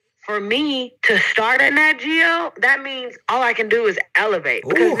for me to start at Nat Geo, that means all I can do is elevate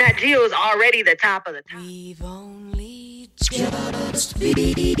because Nat Geo is already the top of the top. We've only just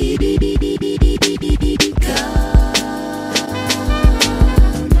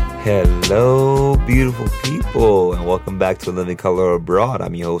Hello, beautiful people, and welcome back to Living Color Abroad.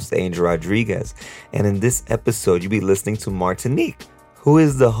 I'm your host, Angel Rodriguez, and in this episode, you'll be listening to Martinique, who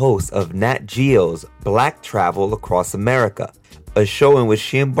is the host of Nat Geo's Black Travel Across America, a show in which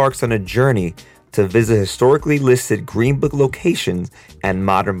she embarks on a journey to visit historically listed Green Book locations and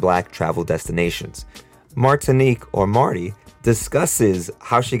modern Black travel destinations. Martinique, or Marty, discusses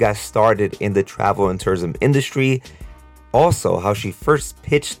how she got started in the travel and tourism industry, also how she first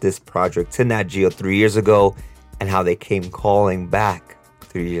pitched this project to Nat Geo 3 years ago, and how they came calling back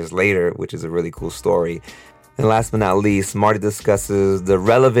 3 years later, which is a really cool story. And last but not least, Marty discusses the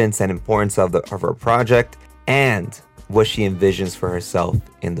relevance and importance of her project and what she envisions for herself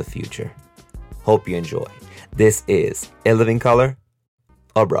in the future. Hope you enjoy. This is A Living Color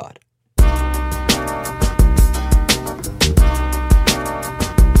Abroad.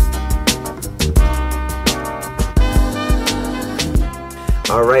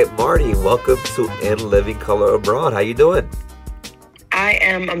 All right, Marty, welcome to In Living Color Abroad. How you doing? I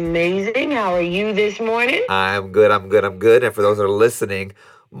am amazing. How are you this morning? I'm good. And for those that are listening,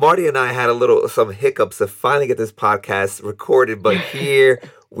 Marty and I had some hiccups to finally get this podcast recorded, but here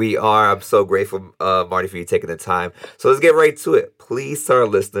we are. I'm so grateful, Marty, for you taking the time. So let's get right to it. Please tell our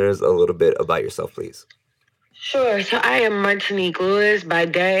listeners a little bit about yourself, please. Sure. So I am Martinique Lewis. By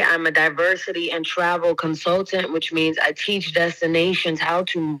day, I'm a diversity and travel consultant, which means I teach destinations how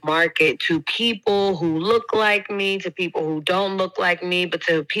to market to people who look like me, to people who don't look like me, but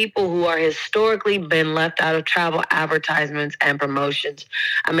to people who are historically been left out of travel advertisements and promotions.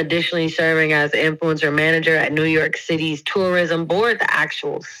 I'm additionally serving as influencer manager at New York City's tourism board, the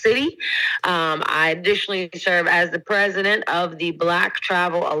actual city. I additionally serve as the president of the Black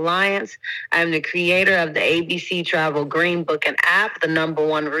Travel Alliance. I'm the creator of the ABC Travel Green Book and app, the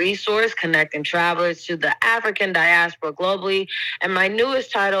 #1 resource connecting travelers to the African diaspora globally. And my newest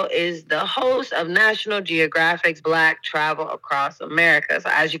title is the host of National Geographic's Black Travel Across America. So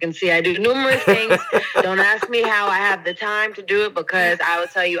as you can see, I do numerous things. Don't ask me how I have the time to do it because I will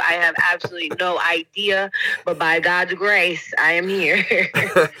tell you I have absolutely no idea. But by God's grace, I am here.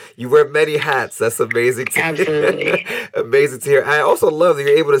 You wear many hats. That's amazing to Absolutely. hear. Amazing to hear. I also love that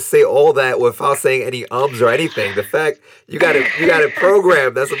you're able to say all that without saying any ums or anything. The fact you got it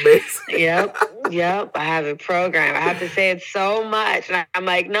programmed, that's amazing. Yep. I have it programmed. I have to say it so much. And I'm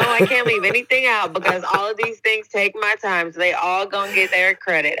like, no, I can't leave anything out because all of these things take my time. So they all gonna get their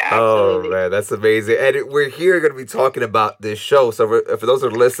credit. Absolutely. Oh, man, that's amazing. And we're here going to be talking about this show. So for those who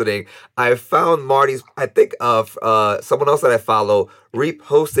are listening, I found Marty's, I think of someone else that I follow,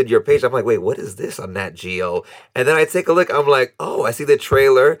 reposted your page. I'm like, wait, what is this on Nat Geo? And then I take a look. I'm like, oh, I see the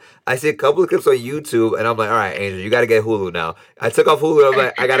trailer. I see a couple of clips on YouTube. And I'm like, all right, Angel, you got to get Hulu now. I took off Hulu. I'm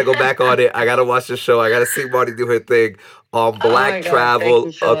like, I got to go back on it. I got to watch the show. I got to see Marty do her thing on Black Travel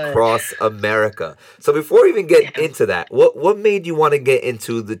Across America. So before we even get into that, what made you want to get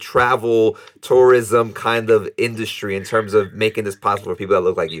into the travel, tourism kind of industry in terms of making this possible for people that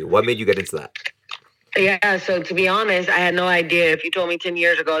look like you? What made you get into that? Yeah, so to be honest, I had no idea. If you told me 10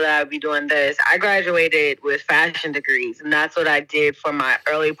 years ago that I would be doing this, I graduated with fashion degrees, and that's what I did for my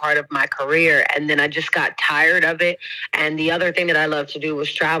early part of my career. And then I just got tired of it. And the other thing that I love to do was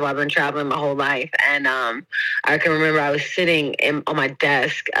travel. I've been traveling my whole life. And I can remember I was sitting on my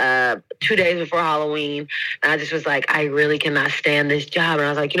desk 2 days before Halloween, and I just was like, I really cannot stand this job. And I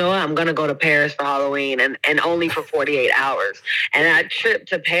was like, you know what? I'm going to go to Paris for Halloween, and only for 48 hours. And that trip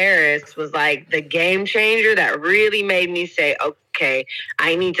to Paris was like the game changer that really made me say, okay,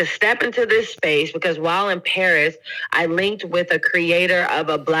 I need to step into this space because while in Paris, I linked with a creator of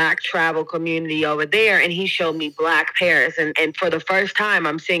a Black travel community over there, and he showed me Black Paris. And for the first time,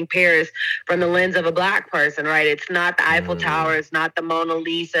 I'm seeing Paris from the lens of a Black person, right? It's not the Eiffel Tower. It's not the Mona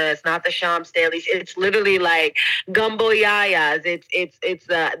Lisa. It's not the Champs-Élysées. It's literally like Gumbo Yayas. It's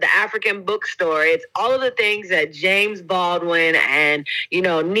the African bookstore. It's all of the things that James Baldwin and,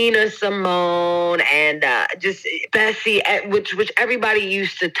 Nina Simone and just Bessie, which everybody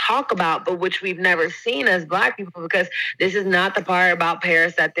used to talk about, but which we've never seen as Black people because this is not the part about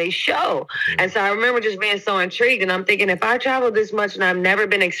Paris that they show. And so I remember just being so intrigued, and I'm thinking, if I travel this much and I've never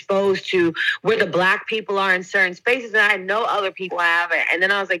been exposed to where the Black people are in certain spaces, and I know other people have it, and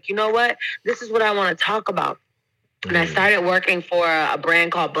then I was like, you know what? This is what I want to talk about. And I started working for a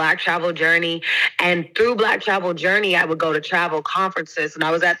brand called Black Travel Journey. And through Black Travel Journey, I would go to travel conferences. And I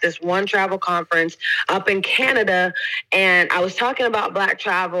was at this one travel conference up in Canada. And I was talking about Black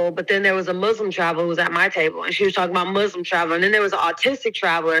travel, but then there was a Muslim traveler who was at my table. And she was talking about Muslim travel. And then there was an autistic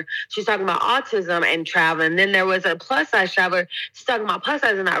traveler. She was talking about autism and travel. And then there was a plus size traveler. She's talking about plus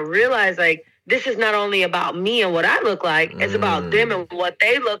size. And I realized, like, this is not only about me and what I look like, it's about them and what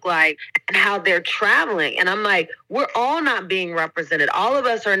they look like and how they're traveling. And I'm like, we're all not being represented. All of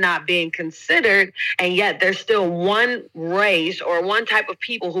us are not being considered. And yet there's still one race or one type of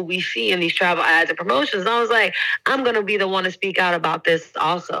people who we see in these travel ads and promotions. And I was like, I'm going to be the one to speak out about this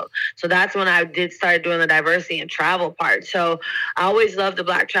also. So that's when I did start doing the diversity and travel part. So I always loved the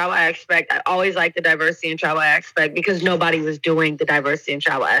Black travel aspect. I always liked the diversity and travel aspect because nobody was doing the diversity and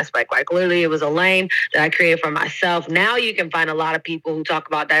travel aspect. Like literally it was a lane that I created for myself. Now you can find a lot of people who talk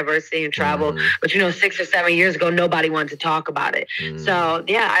about diversity and travel, but 6 or 7 years ago, nobody wanted to talk about it. So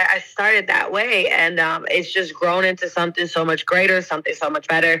yeah, I started that way, and it's just grown into something so much greater, something so much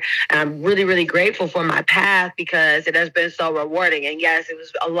better. And I'm really, really grateful for my path because it has been so rewarding. And yes, it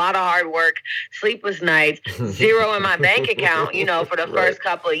was a lot of hard work, sleepless nights, zero in my bank account, for the first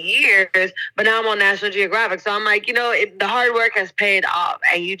couple of years. But now I'm on National Geographic. So I'm like, the hard work has paid off,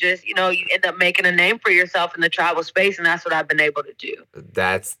 and you just, you end up making a name for yourself in the travel space, and that's what I've been able to do.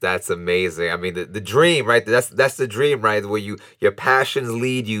 That's amazing. I mean, the dream, right? That's the dream, right? Where your passions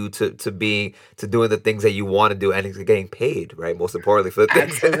lead you to doing the things that you want to do and getting paid, right? Most importantly, for the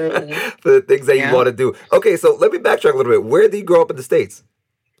things for the things that you want to do. Okay, so let me backtrack a little bit. Where did you grow up in the States?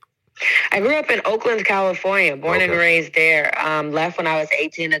 I grew up in Oakland, California, born and raised there. Left when I was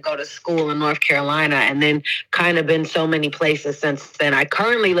 18 to go to school in North Carolina, and then kind of been so many places since then. I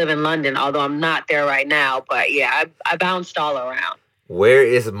currently live in London, although I'm not there right now. But yeah, I bounced all around. Where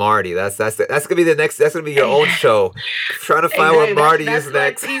is Marty? That's gonna be the next. That's gonna be your own show. Trying to find where Marty is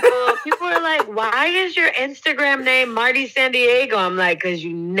next. People are like, why is your Instagram name Marty San Diego? I'm like, because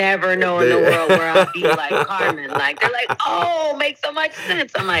you never know in the world where I'll be like Carmen. Like they're like, oh, makes so much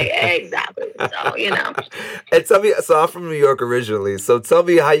sense. I'm like, exactly. So And tell me, so I'm from New York originally. So tell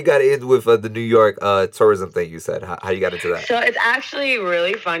me how you got in with the New York tourism thing. You said how you got into that. So it's actually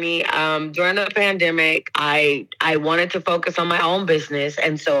really funny. During the pandemic, I wanted to focus on my own business,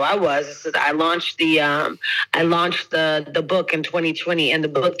 and so I was. I launched the book in 2020, and the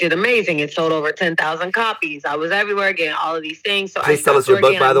book did amazing. It sold over 10,000 copies. I was everywhere getting all of these things. So please tell us your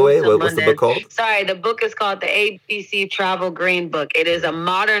book, by the way. What's the book called? Sorry, the book is called the ABC Travel Green Book. It is a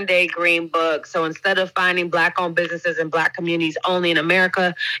modern day green book. So instead of finding Black-owned businesses and Black communities only in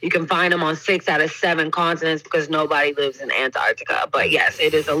America, you can find them on 6 out of 7 continents because nobody lives in Antarctica. But yes,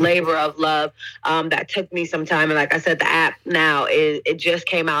 it is a labor of love that took me some time. And like I said, the app now it just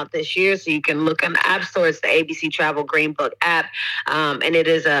came out this year, so you can look in the App Store. It's the ABC Travel Green Book app, and it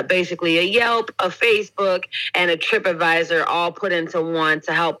is basically a Yelp, a Facebook, and a TripAdvisor all put into one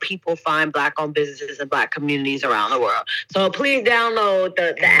to help people find Black-owned businesses and Black communities around the world. So please download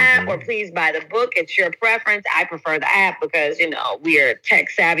the app or please buy the book. It's your preference. I prefer the app because, we are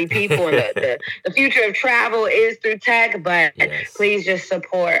tech-savvy people, and the future of travel is through tech, but please just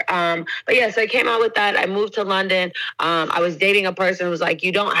support. But yeah, so I came out with that. I moved to London. I was dating a person who was like,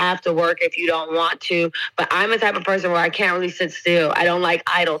 you don't have to work if you don't want to, but I'm the type of person where I can't really sit still. I don't like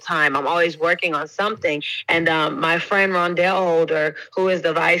idle time. I'm always working on something. And my friend Rondell Holder, who is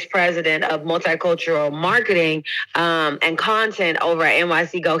the vice president of multicultural marketing and content over at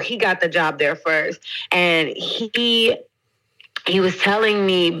NYC Go, he got the job there first. And he was telling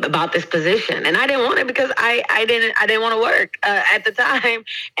me about this position, and I didn't want it because I didn't want to work at the time.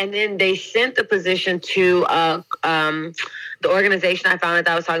 And then they sent the position to the organization I founded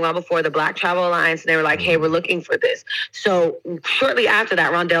that I was talking about before, the Black Travel Alliance, and they were like, hey, we're looking for this. So shortly after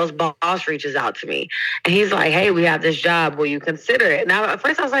that, Rondell's boss reaches out to me, and he's like, hey, we have this job. Will you consider it? Now, at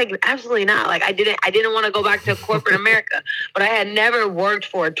first I was like, absolutely not. Like, I didn't want to go back to corporate America, but I had never worked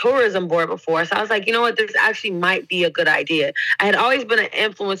for a tourism board before. So I was like, you know what? This actually might be a good idea. I had always been an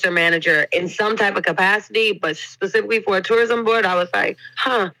influencer manager in some type of capacity, but specifically for a tourism board, I was like,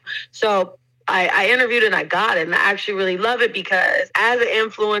 So I interviewed and I got it, and I actually really love it because as an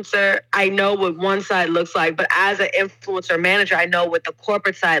influencer, I know what one side looks like, but as an influencer manager, I know what the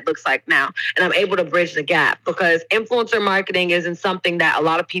corporate side looks like now, and I'm able to bridge the gap because influencer marketing isn't something that a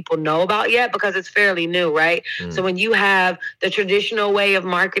lot of people know about yet because it's fairly new, right? So when you have the traditional way of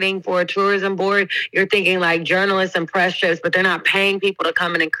marketing for a tourism board, you're thinking like journalists and press trips, but they're not paying people to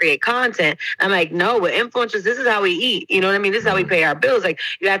come in and create content. I'm like, no, with influencers, this is how we eat. You know what I mean? This is how we pay our bills. Like,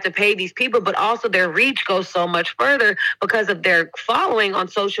 you have to pay these people, but but also their reach goes so much further because of their following on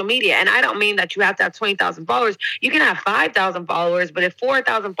social media. And I don't mean that you have to have 20,000 followers. You can have 5,000 followers, but if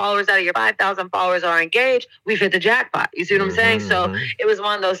 4,000 followers out of your 5,000 followers are engaged, we've hit the jackpot. You see what I'm saying? So it was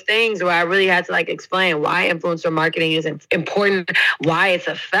one of those things where I really had to like explain why influencer marketing is important, why it's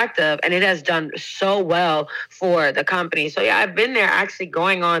effective, and it has done so well for the company. So yeah, I've been there actually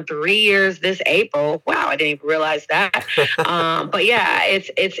going on 3 years this April. Wow, I didn't even realize that. But yeah,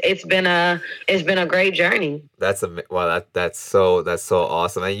 it's been a great journey. That's so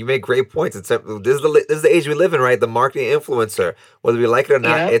awesome, and you make great points. This is the age we live in, right? The marketing influencer, whether we like it or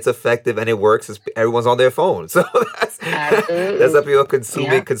not, it's effective and it works. Everyone's on their phone, so that's how people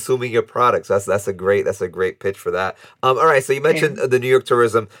consuming your products. That's a great pitch for that. All right, so you mentioned the New York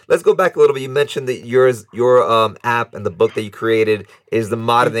tourism. Let's go back a little bit. You mentioned that your app and the book that you created is the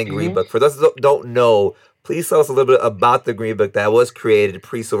Modern Day Green Book. For those who don't know, please tell us a little bit about the Green Book that was created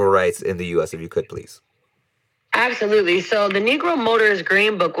pre-civil rights in the U.S., if you could, please. Absolutely. So the Negro Motorist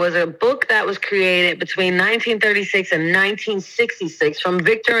Green Book was a book that was created between 1936 and 1966 from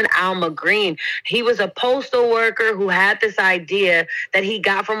Victor and Alma Green. He was a postal worker who had this idea that he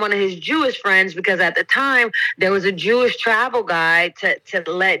got from one of his Jewish friends, because at the time there was a Jewish travel guide to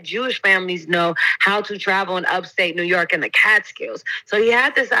let Jewish families know how to travel in upstate New York and the Catskills. So he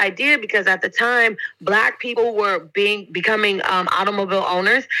had this idea because at the time Black people were becoming automobile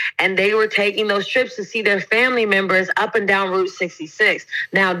owners, and they were taking those trips to see their family members up and down Route 66.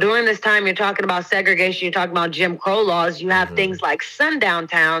 Now, during this time, you're talking about segregation, you're talking about Jim Crow laws. You have things like sundown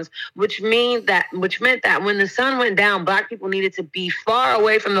towns, which meant that when the sun went down, Black people needed to be far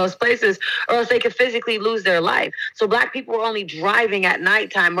away from those places, or else they could physically lose their life. So Black people were only driving at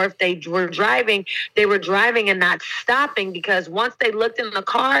nighttime, or if they were driving and not stopping, because once they looked in the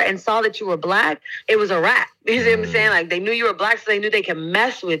car and saw that you were Black, it was a wrap. You see what I'm saying? Like, they knew you were Black, so they knew they could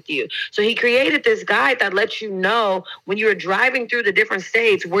mess with you. So he created this guide that lets you know when you were driving through the different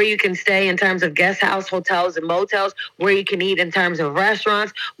states where you can stay in terms of guest house, hotels, and motels, where you can eat in terms of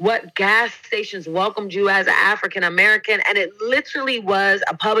restaurants, what gas stations welcomed you as an African American. And it literally was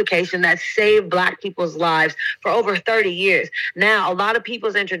a publication that saved Black people's lives for over 30 years. Now, a lot of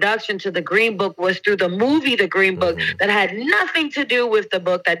people's introduction to the Green Book was through the movie The Green Book, that had nothing to do with the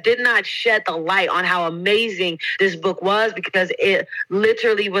book, that did not shed the light on how amazing this book was, because it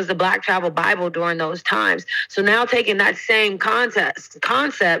literally was the Black travel Bible during those times. So now, taking that same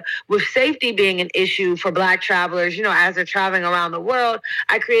concept with safety being an issue for Black travelers, as they're traveling around the world,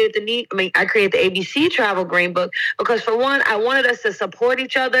 I created the ABC Travel Green Book, because for one, I wanted us to support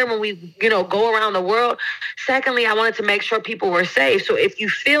each other when we, go around the world. Secondly, I wanted to make sure people were safe. So if you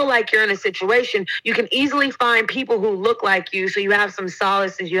feel like you're in a situation, you can easily find people who look like you, so you have some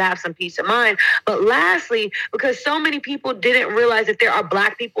solace and you have some peace of mind. But lastly, because so many people didn't realize that there are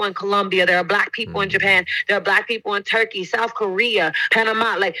Black people in Colombia, there are Black people in Japan, there are Black people in Turkey, South Korea,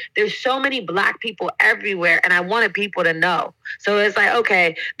 Panama. Like, there's so many Black people everywhere, and I wanted people to know. So it's like,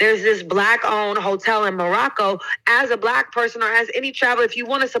 okay, there's this Black-owned hotel in Morocco. As a Black person, or as any traveler, if you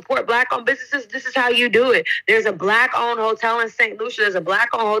want to support Black-owned businesses, this is how you do it. There's a Black-owned hotel in St. Lucia. There's a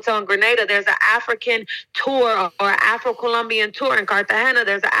Black-owned hotel in Grenada. There's an African tour or Afro-Colombian tour in Cartagena.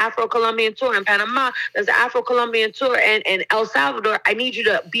 There's an Afro-Colombian tour in Panama. There's an Afro-Colombian tour in El Salvador. I need you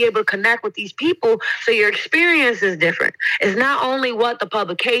to be able to connect with these people so your experience is different. It's not only what the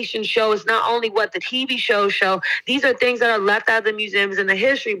publications show. It's not only what the TV shows show. These are things that are left out of the museums and the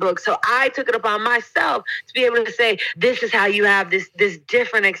history books. So I took it upon myself to be able to say, this is how you have this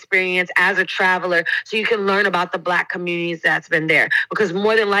different experience as a traveler, so you can learn about the Black communities that's been there. Because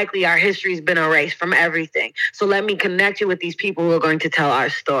more than likely, our history has been erased from everything. So let me connect you with these people who are going to tell our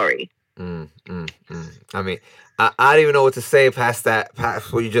story. I mean, I don't even know what to say past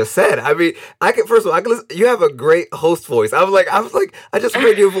what you just said. I mean, I can listen. You have a great host voice. I was like, I just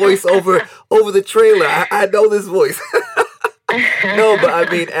heard your voice over the trailer. I know this voice. No, but I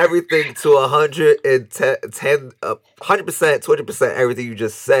mean everything to 110%, 20%, everything you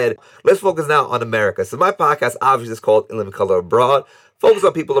just said. Let's focus now on America. So my podcast obviously is called In Living Color Abroad. Focus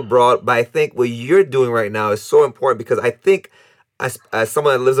on people abroad, but I think what you're doing right now is so important, because I think as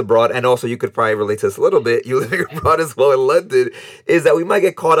someone that lives abroad, and also you could probably relate to this a little bit, you living abroad as well in London, is that we might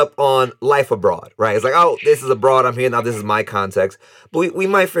get caught up on life abroad, right? It's like, oh, this is abroad, I'm here now, this is my context. But we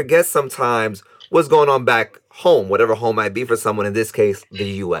might forget sometimes what's going on back home, whatever home might be for someone, in this case, the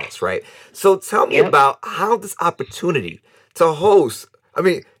U.S., right? So tell me about how this opportunity to host, I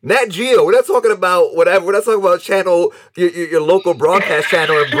mean, Nat Geo, we're not talking about whatever, we're not talking about your local broadcast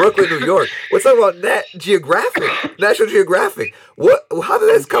channel in Brooklyn, New York. We're talking about National Geographic. How did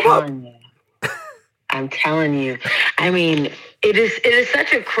this come up? I'm telling you. I mean, It is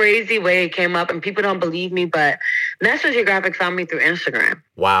such a crazy way it came up, and people don't believe me, but National Geographic found me through Instagram.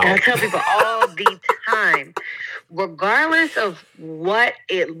 Wow. And I tell people all the time, regardless of what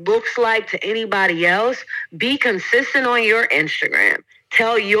it looks like to anybody else, be consistent on your Instagram.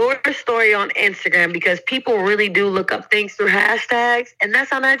 Tell your story on Instagram, because people really do look up things through hashtags, and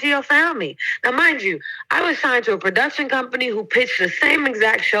that's how Nat Geo found me. Now, mind you, I was signed to a production company who pitched the same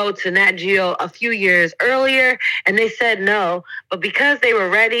exact show to Nat Geo a few years earlier, and they said no. But because they were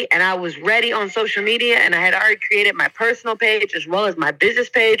ready, and I was ready on social media, and I had already created my personal page as well as my business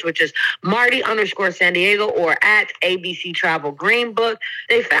page, which is Marty_San Diego or at ABC Travel Green Book,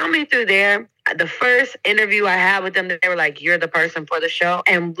 they found me through there. The first interview I had with them, they were like, "You're the person for the show."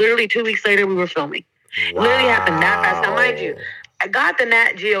 And literally 2 weeks later, we were filming. Wow. Literally happened that fast. Now, mind you, I got the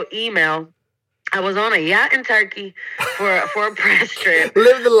Nat Geo email. I was on a yacht in Turkey for a press trip.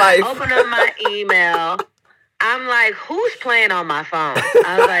 Live the life. I opened up my email. I'm like, who's playing on my phone?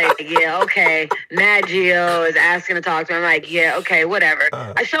 I was like, yeah, okay. Nat Geo is asking to talk to me. I'm like, yeah, okay, whatever.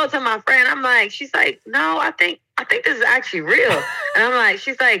 I showed it to my friend. I'm like, she's like, no, I think this is actually real. And I'm like,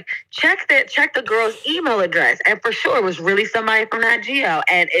 she's like, check the girl's email address. And for sure, it was really somebody from Nat Geo.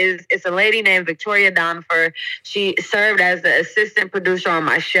 And it's a lady named Victoria Donfer. She served as the assistant producer on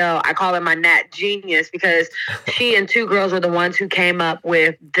my show. I call her my Nat Genius, because she and two girls were the ones who came up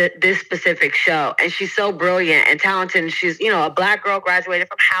with this specific show. And she's so brilliant and talented. And she's, a Black girl, graduated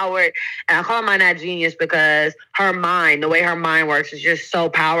from Howard. And I call her my Nat Genius because her mind, the way her mind works, is just so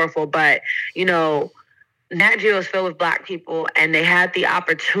powerful. But, Nat Geo is filled with Black people, and they had the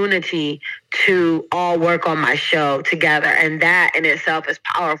opportunity to all work on my show together. And that in itself is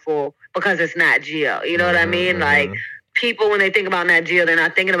powerful because it's Nat Geo. You know what I mean? Like, people, when they think about Nat Geo, they're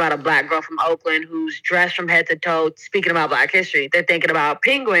not thinking about a Black girl from Oakland who's dressed from head to toe speaking about Black history. They're thinking about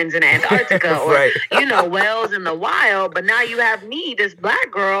penguins in Antarctica or, right. Whales in the wild. But now you have me, this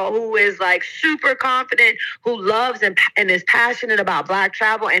Black girl who is like super confident, who loves and is passionate about Black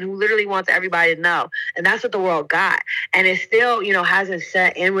travel, and who literally wants everybody to know. And that's what the world got. And it still, hasn't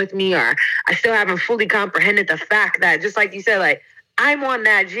set in with me, or I still haven't fully comprehended the fact that, just like you said, like, I'm on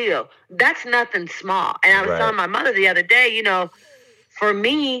Nat Geo. That's nothing small. And I was telling my mother the other day, for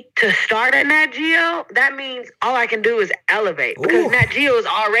me to start at Nat Geo, that means all I can do is elevate. Because Nat Geo is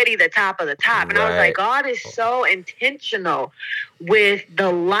already the top of the top. And I was like, God is so intentional with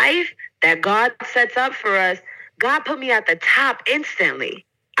the life that God sets up for us. God put me at the top instantly.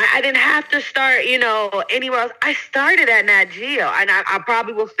 I didn't have to start, anywhere else. I started at Nat Geo, and I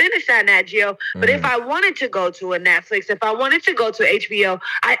probably will finish at Nat Geo. But if I wanted to go to a Netflix, if I wanted to go to HBO,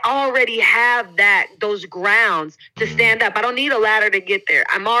 I already have those grounds to stand up. I don't need a ladder to get there.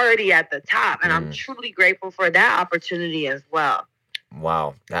 I'm already at the top, and I'm truly grateful for that opportunity as well.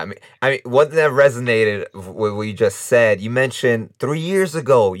 Wow. I mean, one thing that resonated with what you just said, you mentioned 3 years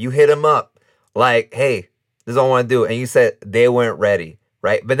ago, you hit them up like, hey, this is all I want to do. And you said they weren't ready.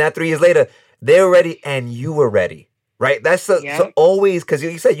 Right. But now 3 years later, they were ready and you were ready. Right. That's so always, because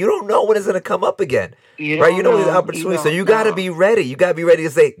you said you don't know when it's going to come up again. You know the opportunity. So you got to be ready. You got to be ready to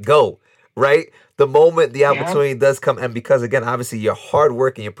say go. Right. The moment the opportunity does come. And because, again, obviously your hard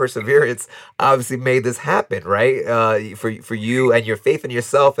work and your perseverance obviously made this happen. Right. For you and your faith in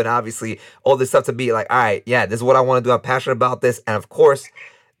yourself, and obviously all this stuff to be like, all right, yeah, this is what I want to do. I'm passionate about this. And of course,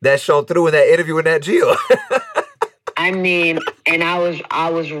 that's shown through in that interview with Nat Geo. I mean, and I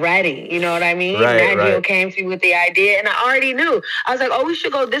was ready. You know what I mean? Right, Nat Geo came to me with the idea, and I already knew. I was like, oh, we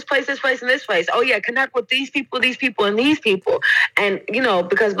should go this place, and this place. Oh, yeah, connect with these people, and these people. And,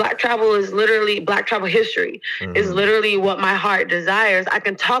 because Black travel history is literally what my heart desires. I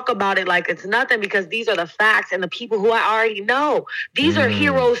can talk about it like it's nothing, because these are the facts and the people who I already know. These are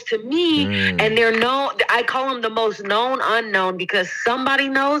heroes to me, and they're known. I call them the most known unknown, because somebody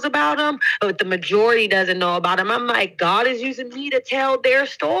knows about them, but the majority doesn't know about them. I'm like, God is using me to tell their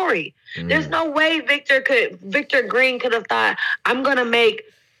story. There's no way Victor Green could have thought, I'm going to make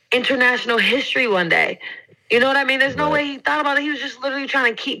international history one day. You know what I mean? There's no way he thought about it. He was just literally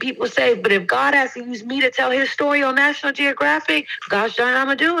trying to keep people safe. But if God has to use me to tell his story on National Geographic, gosh darn, I'm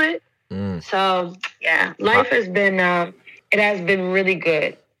going to do it. So, yeah, life has been, it has been really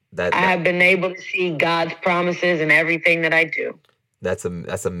good. I have been able to see God's promises in everything that I do. That's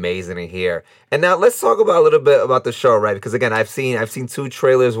amazing to hear. And now let's talk about a little bit about the show, right? Because again, I've seen 2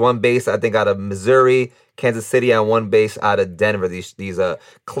 trailers, one based I think out of Missouri, Kansas City, and one based out of Denver. These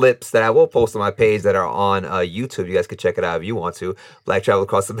clips that I will post on my page that are on YouTube. You guys can check it out if you want to. Black Travel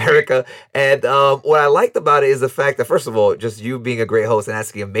Across America. And what I liked about it is the fact that, first of all, just you being a great host and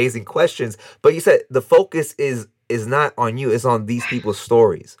asking amazing questions. But you said the focus is not on you; it's on these people's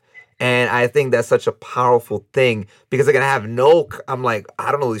stories. And I think that's such a powerful thing because I'm like,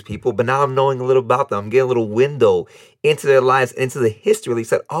 I don't know these people, but now I'm knowing a little about them. I'm getting a little window into their lives, into the history, like you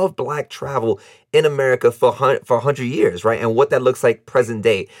said, of Black travel in America for 100 years, right? And what that looks like present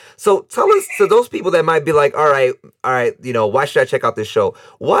day. So tell us, to those people that might be like, all right, why should I check out this show?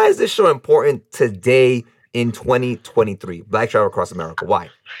 Why is this show important today in 2023? Black Travel Across America.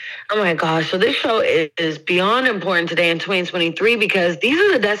 Why? Oh my gosh. So this show is beyond important today in 2023 because these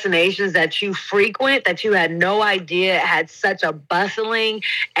are the destinations that you frequent that you had no idea had such a bustling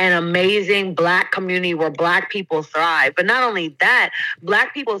and amazing Black community where Black people thrive. But not only that,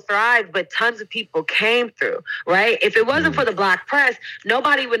 Black people thrive, but tons of people came through, right? If it wasn't for the Black press,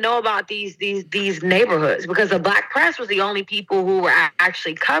 nobody would know about these neighborhoods because the Black press was the only people who were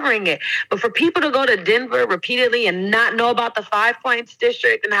actually covering it. But for people to go to Denver repeatedly and not know about the Five Points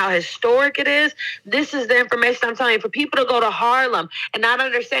District and how historic it is, this is the information I'm telling you. For people to go to Harlem and not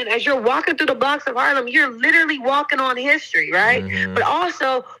understand, as you're walking through the blocks of Harlem, you're literally walking on history, right? Mm-hmm. But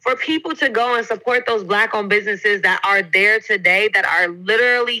also for people to go and support those Black-owned businesses that are there today, that are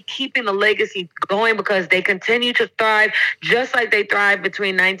literally keeping the legacy going because they continue to thrive just like they thrived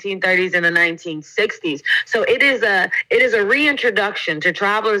between 1930s and the 1960s. So it is a reintroduction to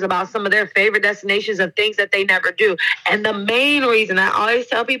travelers about some of their favorite destinations of things that they never do. And the main reason I always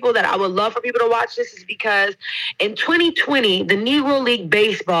tell people that I would love for people to watch this is because in 2020, the Negro League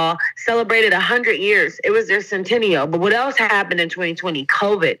Baseball celebrated 100 years. It was their centennial. But what else happened in 2020?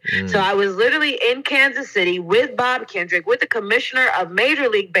 COVID. So I was literally in Kansas City with Bob Kendrick, with the commissioner of Major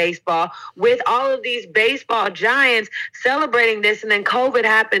League Baseball, with all of these baseball giants celebrating this. And then COVID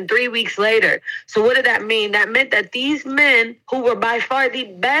happened 3 weeks later. So what did that mean? That meant that these men who were by far the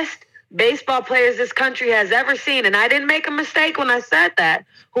best baseball players this country has ever seen, and I didn't make a mistake when I said that,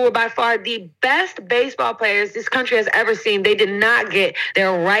 who were by far the best baseball players this country has ever seen, they did not get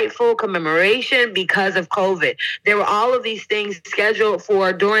their rightful commemoration because of COVID. There were all of these things scheduled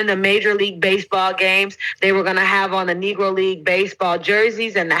for during the Major League Baseball games. They were going to have on the Negro League Baseball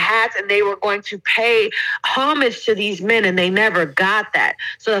jerseys and the hats, and they were going to pay homage to these men, and they never got that.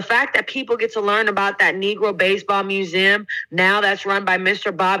 So the fact that people get to learn about that Negro Baseball Museum, now that's run by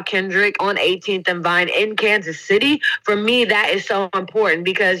Mr. Bob Kendrick on 18th and Vine in Kansas City, for me, that is so important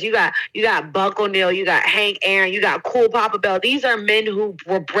because you got Buck O'Neil, you got Hank Aaron, you got Cool Papa Bell. These are men who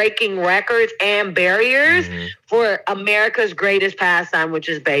were breaking records and barriers for America's greatest pastime, which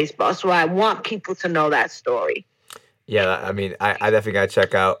is baseball. So I want people to know that story. Yeah, I mean, I definitely got to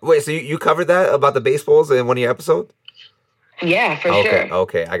check out. Wait, so you covered that about the baseballs in one of your episodes? Yeah, for sure.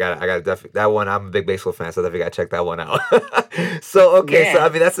 Okay. I got definitely that one. I'm a big baseball fan, so I definitely got to check that one out. So I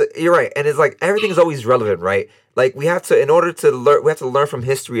mean, you're right, and it's like everything's always relevant, right? Like we have to learn from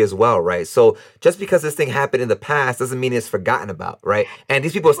history as well, right? So just because this thing happened in the past doesn't mean it's forgotten about, right? And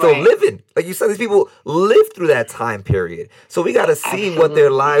these people are still living. Like you said, these people lived through that time period. So we got to see what their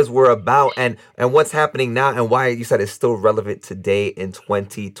lives were about and what's happening now and why you said it's still relevant today in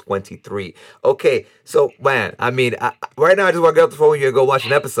 2023. Okay, so man, I mean, right now I just want to get off the phone with you and go watch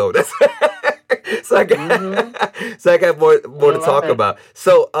an episode. So I got more to talk about.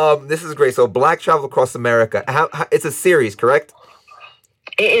 So this is great. So Black Travel Across America. How it's a series, correct?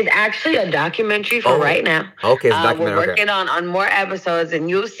 It is actually a documentary for right now. Okay, it's a documentary. We're working on more episodes, and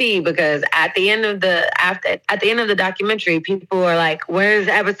you'll see because at the end of the documentary, people are like, "Where's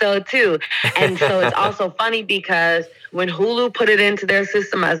episode 2?" And so it's also funny because when Hulu put it into their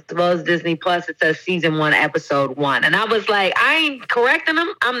system as well as Disney Plus, it says season 1, episode 1. And I was like, I ain't correcting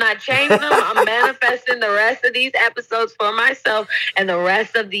them. I'm not changing them. I'm manifesting the rest of these episodes for myself and the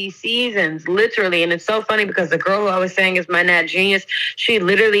rest of these seasons, literally. And it's so funny because the girl who I was saying is my Nat Genius, she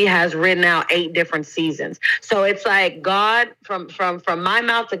literally has written out 8 different seasons. So it's like God, from my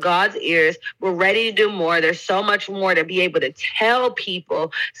mouth to God's ears, we're ready to do more. There's so much more to be able to tell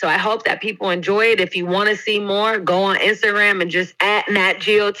people. So I hope that people enjoy it. If you want to see more, go on Instagram and just at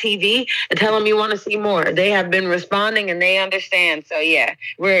NatGeoTV and tell them you want to see more. They have been responding and they understand. So yeah,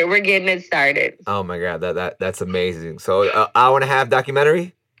 we're getting it started. Oh my God, that's amazing. So hour and a half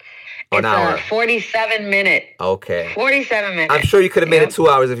documentary? It's a 47-minute. Okay. 47 minutes. I'm sure you could have made it 2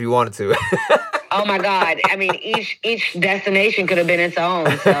 hours if you wanted to. Oh my God. I mean, each destination could have been its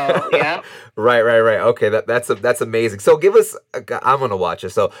own. So yeah. Right. Okay, that's amazing. So give us, I'm gonna watch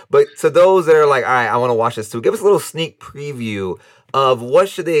it. But to those that are like, all right, I want to watch this too. Give us a little sneak preview of what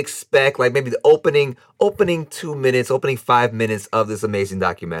should they expect, like maybe the opening 2 minutes, opening 5 minutes of this amazing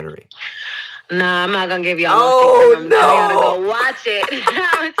documentary. Nah, I'm not gonna give y'all. Oh no! I'm gonna tell y'all to go watch it.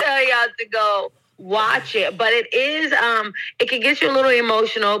 I'm gonna tell y'all to go watch it. But it is, it can get you a little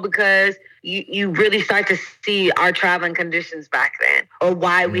emotional because you really start to see our traveling conditions back then or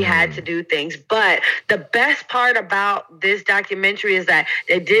why we had to do things. But the best part about this documentary is that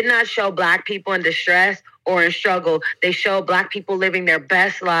they did not show Black people in distress or in struggle. They show Black people living their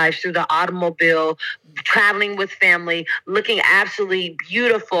best lives through the automobile, traveling with family, looking absolutely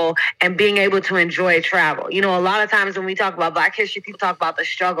beautiful, and being able to enjoy travel. You know, a lot of times when we talk about Black history, people talk about the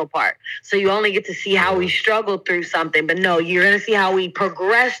struggle part. So you only get to see how we struggled through something. But no, you're going to see how we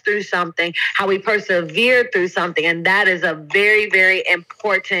progressed through something, how we persevered through something. And that is a very, very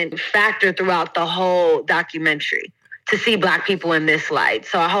important factor throughout the whole documentary, to see Black people in this light.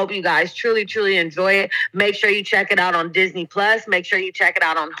 So I hope you guys truly, truly enjoy it. Make sure you check it out on Disney Plus. Make sure you check it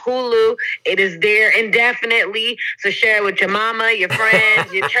out on Hulu. It is there indefinitely. So share it with your mama, your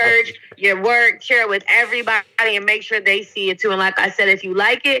friends, your church, your work. Share it with everybody and make sure they see it too. And like I said, if you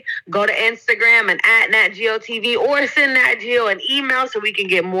like it, go to Instagram and @NatGeoTV or send Nat Geo an email so we can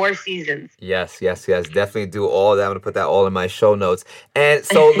get more seasons. Yes. Definitely do all that. I'm going to put that all in my show notes. And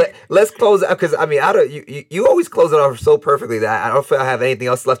so let's close out, because I mean, you always close it off so perfectly that I don't feel I have anything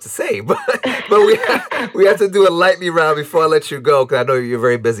else left to say. But we have to do a lightning round before I let you go, because I know you're a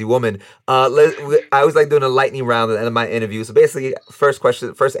very busy woman. I always like doing a lightning round at the end of my interview. So basically, first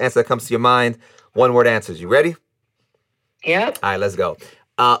answer that comes to your mind, one word answers. You ready? Yep. All right, let's go.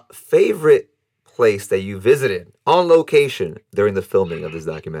 Favorite place that you visited on location during the filming of this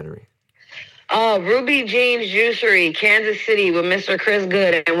documentary? Oh, Ruby Jean's Juicery, Kansas City, with Mr. Chris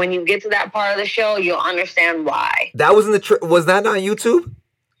Good. And when you get to that part of the show, you'll understand why. That was was that on YouTube?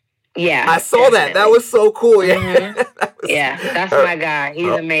 Yeah. I saw that. That was so cool. Yeah. Mm-hmm. That's my guy. He's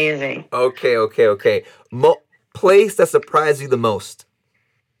amazing. Okay. Place that surprised you the most?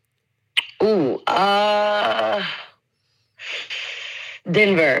 Ooh,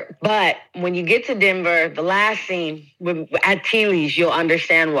 Denver. But when you get to Denver, the last scene at Teely's, you'll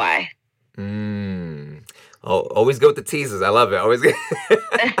understand why. Oh, always go with the teasers. I love it. Always go.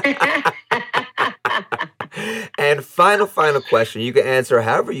 And final question. You can answer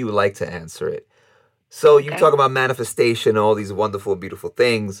however you would like to answer it. So you talk about manifestation, all these wonderful, beautiful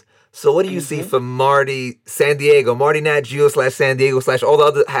things. So what do you see for Marty Nat Geo /San Diego / all the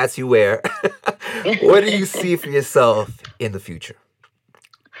other hats you wear? What do you see for yourself in the future?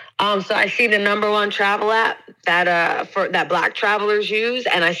 So I see the #1 travel app that Black travelers use,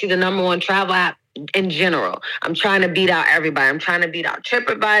 and I see the #1 travel app in general. I'm trying to beat out everybody. I'm trying to beat out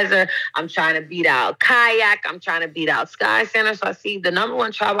TripAdvisor. I'm trying to beat out Kayak. I'm trying to beat out Skyscanner. So I see the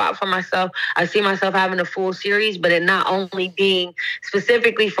 #1 travel app for myself. I see myself having a full series, but it not only being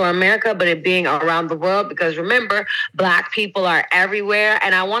specifically for America, but it being around the world. Because remember, Black people are everywhere.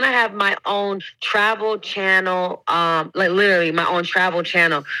 And I want to have my own travel channel, like literally my own travel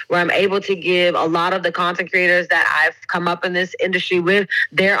channel, where I'm able to give a lot of the content creators that I've come up in this industry with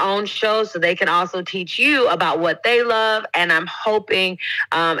their own shows, so they can also teach you about what they love. And I'm hoping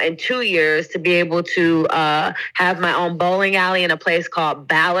in 2 years to be able to have my own bowling alley in a place called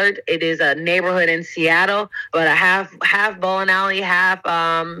Ballard. It is a neighborhood in Seattle, but a half bowling alley, half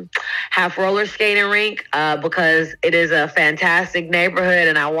roller skating rink, because it is a fantastic neighborhood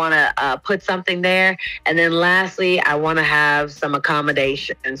and I want to put something there. And then lastly, I want to have some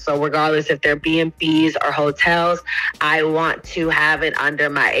accommodation. So regardless if they're B&Bs or hotels, I want to have it under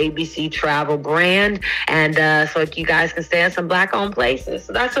my ABC Travel brand, and so you guys can stay in some Black-owned places.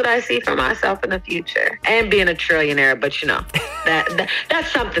 So that's what I see for myself in the future. And being a trillionaire, but you know,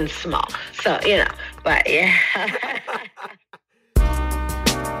 that's something small. So, you know, but yeah.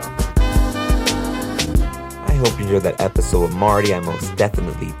 I hope you enjoyed that episode with Marty. I most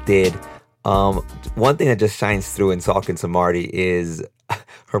definitely did. One thing that just shines through in talking to Marty is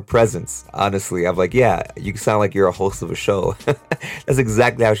her presence. Honestly, I'm like, yeah, you sound like you're a host of a show. That's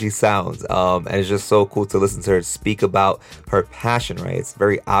exactly how she sounds. And it's just so cool to listen to her speak about her passion, right? It's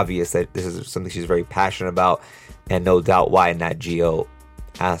very obvious that this is something she's very passionate about, and no doubt why Nat Geo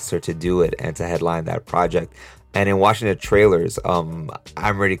asked her to do it and to headline that project. And in watching the trailers, I'm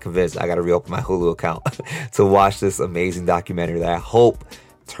already convinced I got to reopen my Hulu account to watch this amazing documentary that I hope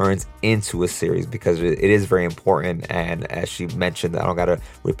turns into a series, because it is very important. And as she mentioned, I don't got to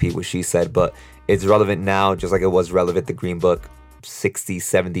repeat what she said, but it's relevant now just like it was relevant, the Green Book, 60,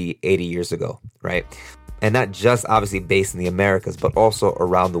 70, 80 years ago, right? And not just obviously based in the Americas, but also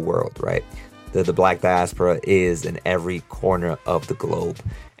around the world, right? The Black diaspora is in every corner of the globe,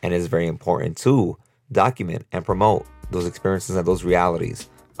 and it's very important to document and promote those experiences and those realities,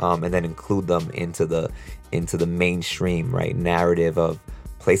 and then include them into the mainstream, right, narrative of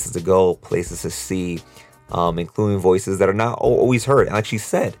places to go, places to see, including voices that are not always heard. And like she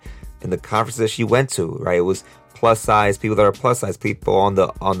said, in the conferences that she went to, right? It was plus size, people that are plus size, people on the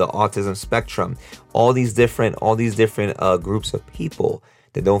autism spectrum, all these different groups of people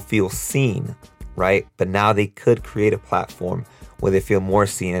that don't feel seen, right? But now they could create a platform where they feel more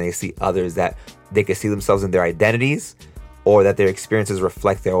seen and they see others that they can see themselves in their identities, or that their experiences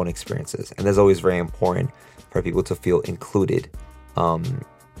reflect their own experiences. And that's always very important for people to feel included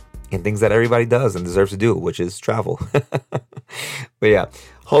in things that everybody does and deserves to do, which is travel. But yeah,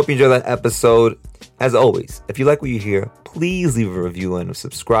 hope you enjoyed that episode. As always, if you like what you hear, please leave a review and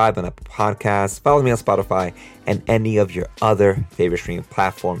subscribe on Apple Podcasts. Follow me on Spotify and any of your other favorite streaming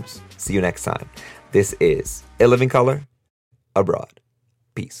platforms. See you next time. This is A Living Color Abroad.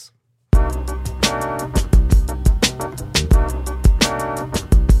 Peace.